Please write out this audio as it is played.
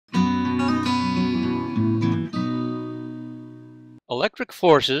Electric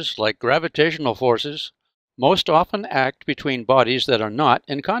forces, like gravitational forces, most often act between bodies that are not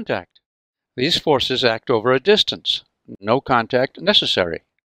in contact. These forces act over a distance, no contact necessary.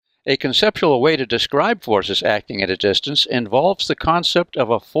 A conceptual way to describe forces acting at a distance involves the concept of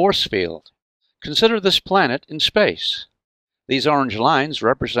a force field. Consider this planet in space. These orange lines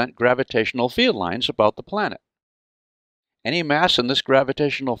represent gravitational field lines about the planet. Any mass in this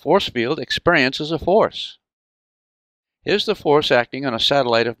gravitational force field experiences a force. Here's the force acting on a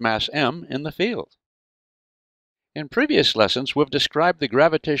satellite of mass m in the field. In previous lessons, we've described the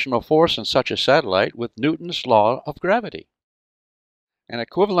gravitational force in such a satellite with Newton's law of gravity. An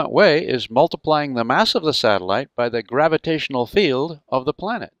equivalent way is multiplying the mass of the satellite by the gravitational field of the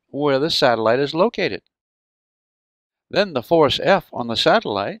planet, where the satellite is located. Then the force F on the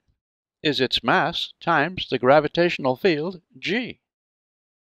satellite is its mass times the gravitational field g.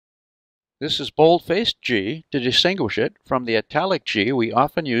 This is bold-faced g to distinguish it from the italic g we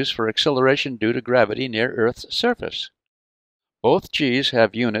often use for acceleration due to gravity near Earth's surface. Both g's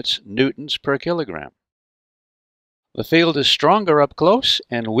have units newtons per kilogram. The field is stronger up close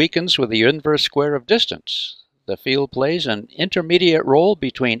and weakens with the inverse square of distance. The field plays an intermediate role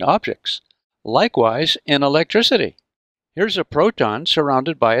between objects. Likewise in electricity. Here's a proton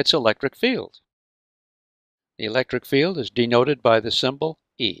surrounded by its electric field. The electric field is denoted by the symbol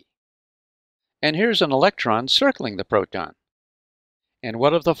E. And here's an electron circling the proton. And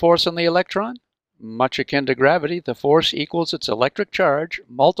what of the force on the electron? Much akin to gravity, the force equals its electric charge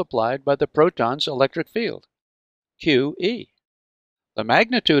multiplied by the proton's electric field, QE. The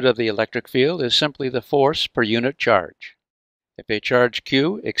magnitude of the electric field is simply the force per unit charge. If a charge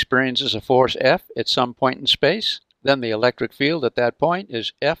Q experiences a force F at some point in space, then the electric field at that point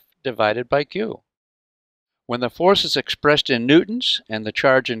is F divided by Q. When the force is expressed in newtons and the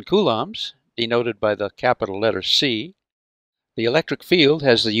charge in coulombs, denoted by the capital letter C, the electric field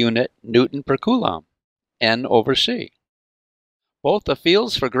has the unit Newton per coulomb, N over C. Both the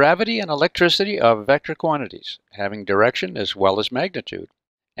fields for gravity and electricity are vector quantities, having direction as well as magnitude,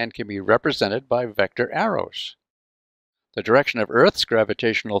 and can be represented by vector arrows. The direction of Earth's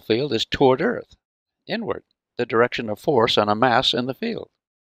gravitational field is toward Earth, inward, the direction of force on a mass in the field.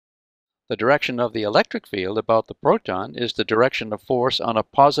 The direction of the electric field about the proton is the direction of force on a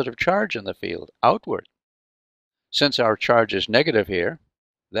positive charge in the field, outward. Since our charge is negative here,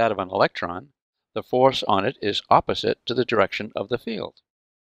 that of an electron, the force on it is opposite to the direction of the field.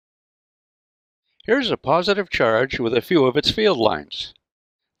 Here's a positive charge with a few of its field lines.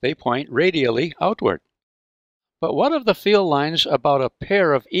 They point radially outward. But what of the field lines about a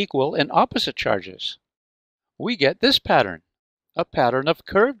pair of equal and opposite charges? We get this pattern, a pattern of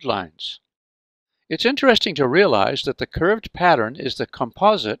curved lines. It's interesting to realize that the curved pattern is the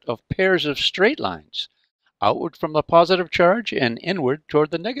composite of pairs of straight lines, outward from the positive charge and inward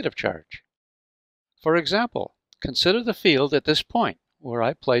toward the negative charge. For example, consider the field at this point, where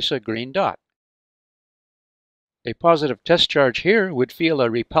I place a green dot. A positive test charge here would feel a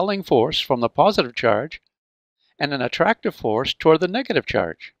repelling force from the positive charge and an attractive force toward the negative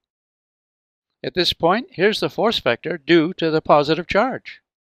charge. At this point, here's the force vector due to the positive charge.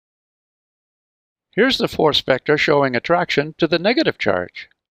 Here's the force vector showing attraction to the negative charge.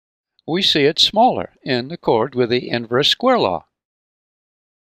 We see it smaller in accord with the inverse square law.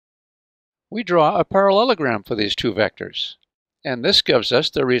 We draw a parallelogram for these two vectors, and this gives us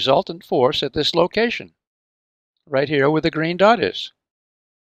the resultant force at this location, right here where the green dot is.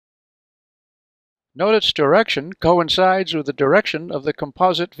 Note its direction coincides with the direction of the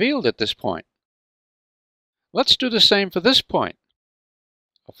composite field at this point. Let's do the same for this point.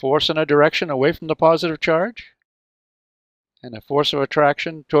 A force in a direction away from the positive charge, and a force of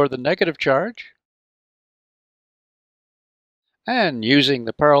attraction toward the negative charge. And using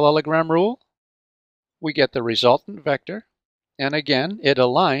the parallelogram rule, we get the resultant vector, and again it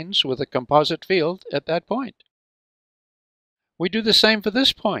aligns with the composite field at that point. We do the same for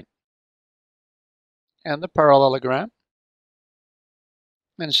this point, and the parallelogram.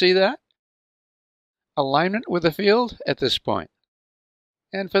 And see that? Alignment with the field at this point.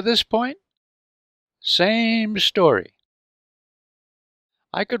 And for this point, same story.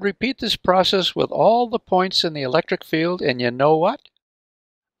 I could repeat this process with all the points in the electric field, and you know what?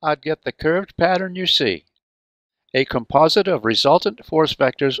 I'd get the curved pattern you see. A composite of resultant force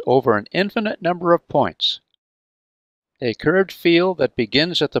vectors over an infinite number of points. A curved field that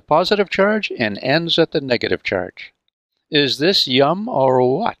begins at the positive charge and ends at the negative charge. Is this yum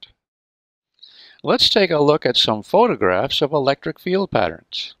or what? Let's take a look at some photographs of electric field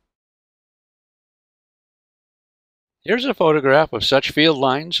patterns. Here's a photograph of such field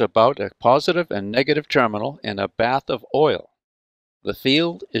lines about a positive and negative terminal in a bath of oil. The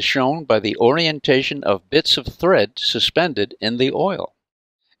field is shown by the orientation of bits of thread suspended in the oil.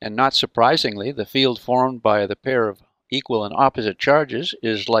 And not surprisingly, the field formed by the pair of equal and opposite charges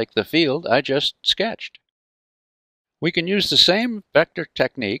is like the field I just sketched. We can use the same vector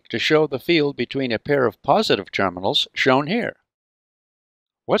technique to show the field between a pair of positive terminals shown here.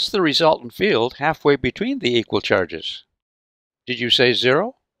 What's the resultant field halfway between the equal charges? Did you say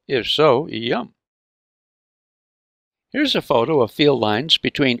 0? If so, yum. Here's a photo of field lines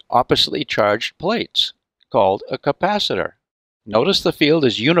between oppositely charged plates, called a capacitor. Notice the field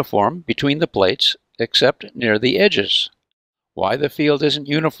is uniform between the plates, except near the edges. Why the field isn't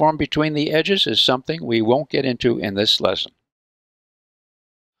uniform between the edges is something we won't get into in this lesson.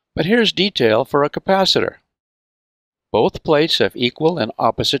 But here's detail for a capacitor. Both plates have equal and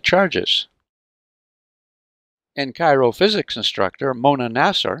opposite charges. And Cairo physics instructor Mona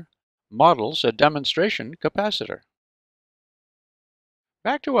Nasser models a demonstration capacitor.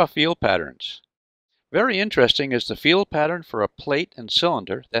 Back to our field patterns. Very interesting is the field pattern for a plate and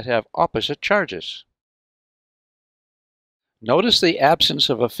cylinder that have opposite charges. Notice the absence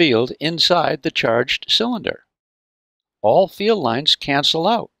of a field inside the charged cylinder. All field lines cancel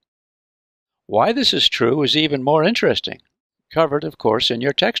out. Why this is true is even more interesting, covered, of course, in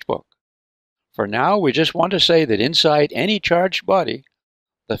your textbook. For now, we just want to say that inside any charged body,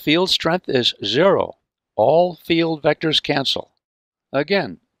 the field strength is 0. All field vectors cancel.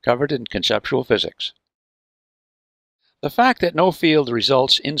 Again, covered in conceptual physics. The fact that no field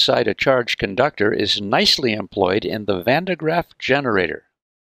results inside a charged conductor is nicely employed in the Van de Graaff generator.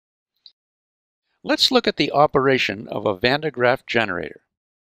 Let's look at the operation of a Van de Graaff generator.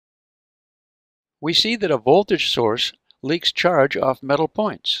 We see that a voltage source leaks charge off metal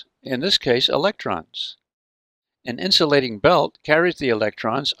points, in this case electrons. An insulating belt carries the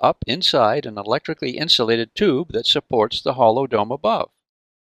electrons up inside an electrically insulated tube that supports the hollow dome above.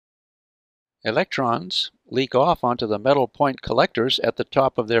 Electrons leak off onto the metal point collectors at the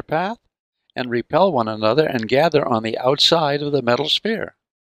top of their path and repel one another and gather on the outside of the metal sphere.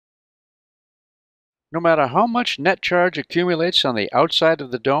 No matter how much net charge accumulates on the outside of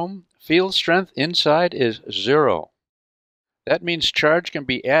the dome, field strength inside is 0. That means charge can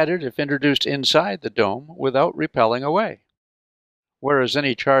be added if introduced inside the dome without repelling away, whereas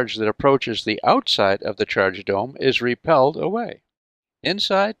any charge that approaches the outside of the charged dome is repelled away.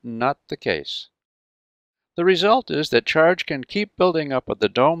 Inside, not the case. The result is that charge can keep building up at the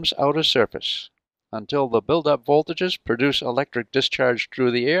dome's outer surface until the build-up voltages produce electric discharge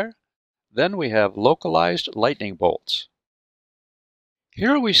through the air. Then we have localized lightning bolts.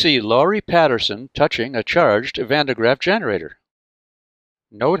 Here we see Laurie Patterson touching a charged Van de Graaff generator.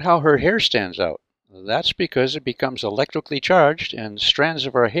 Note how her hair stands out. That's because it becomes electrically charged and strands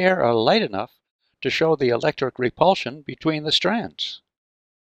of her hair are light enough to show the electric repulsion between the strands.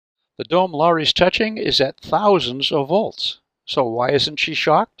 The dome Laurie's touching is at thousands of volts. So why isn't she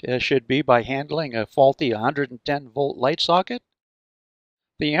shocked, as should be by handling a faulty 110-volt light socket?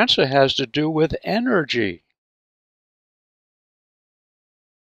 The answer has to do with energy.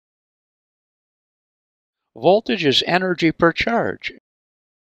 Voltage is energy per charge,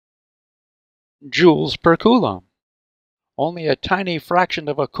 joules per coulomb. Only a tiny fraction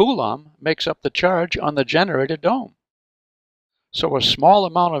of a coulomb makes up the charge on the generated dome. So a small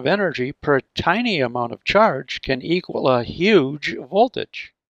amount of energy per tiny amount of charge can equal a huge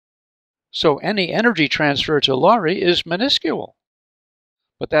voltage. So any energy transfer to Laurie is minuscule.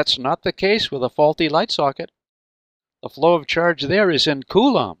 But that's not the case with a faulty light socket. The flow of charge there is in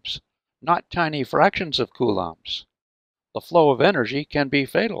coulombs, not tiny fractions of coulombs. The flow of energy can be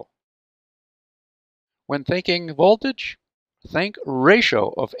fatal. When thinking voltage, think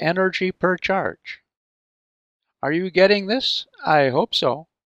ratio of energy per charge. Are you getting this? I hope so.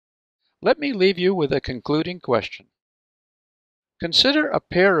 Let me leave you with a concluding question. Consider a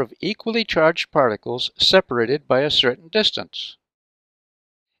pair of equally charged particles separated by a certain distance.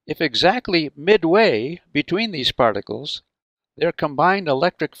 If exactly midway between these particles, their combined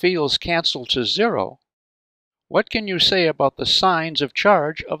electric fields cancel to 0, what can you say about the signs of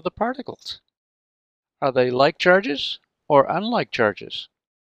charge of the particles? Are they like charges or unlike charges?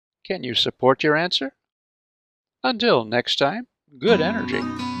 Can you support your answer? Until next time, good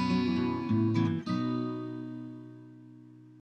energy.